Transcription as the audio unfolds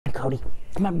Kody.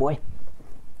 Come on, boy.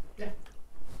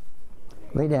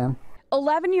 Lay down.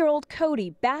 11-year-old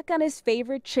Kody back on his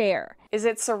favorite chair. Is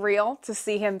it surreal to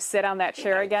see him sit on that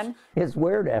chair again? It's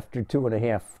weird after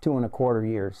 2.25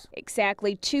 years.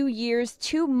 Exactly 2 years,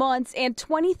 2 months, and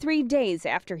 23 days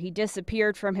after he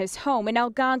disappeared from his home in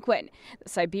Algonquin. The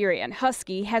Siberian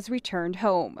husky has returned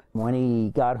home. When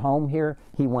he got home here,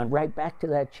 he went right back to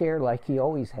that chair like he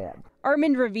always had.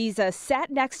 Armin Ravisa sat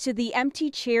next to the empty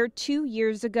chair 2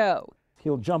 years ago.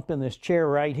 He'll jump in this chair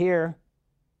right here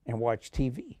and watch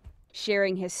TV.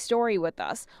 Sharing his story with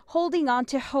us, holding on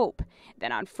to hope.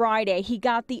 Then on Friday, he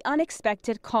got the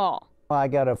unexpected call. I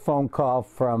got a phone call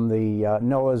from the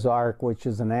Noah's Ark, which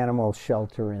is an animal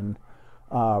shelter in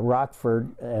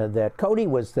Rockford, that Kody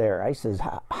was there. I says,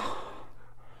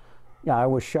 yeah, I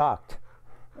was shocked,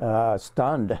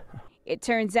 stunned. It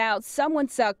turns out someone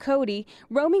saw Kody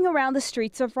roaming around the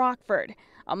streets of Rockford.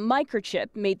 A microchip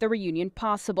made the reunion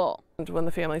possible. When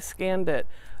the family scanned it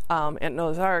at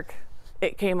Noah's Ark,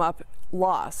 it came up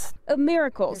lost. A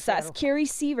miracle, says Carrie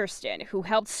Severston, who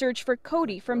helped search for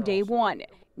Kody from day one.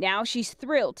 Now she's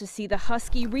thrilled to see the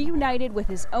husky reunited with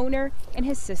his owner and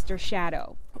his sister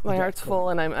Shadow. My heart's full,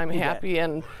 and I'm happy,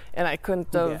 and I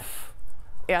couldn't have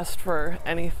asked for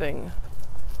anything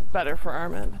better for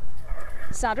Armin.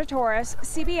 Sandra Torres,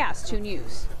 CBS 2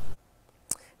 News.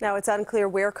 Now, it's unclear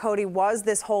where Kody was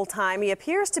this whole time. He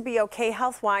appears to be okay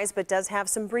health-wise, but does have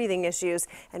some breathing issues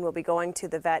and will be going to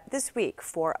the vet this week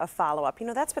for a follow-up. You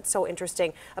know, that's what's so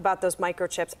interesting about those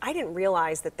microchips. I didn't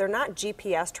realize that they're not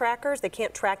GPS trackers. They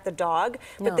can't track the dog,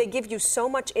 but they give you so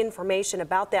much information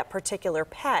about that particular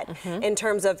pet in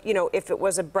terms of, you know, if it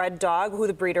was a bred dog, who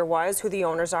the breeder was, who the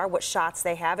owners are, what shots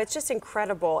they have. It's just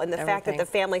incredible. And the fact that the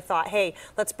family thought, hey,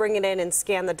 let's bring it in and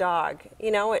scan the dog. You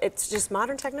know, it's just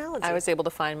modern technology. I was able to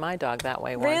find my dog that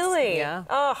way once. Really? Yeah.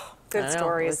 Oh, good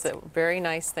stories. It was a very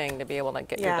nice thing to be able to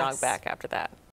get your dog back after that.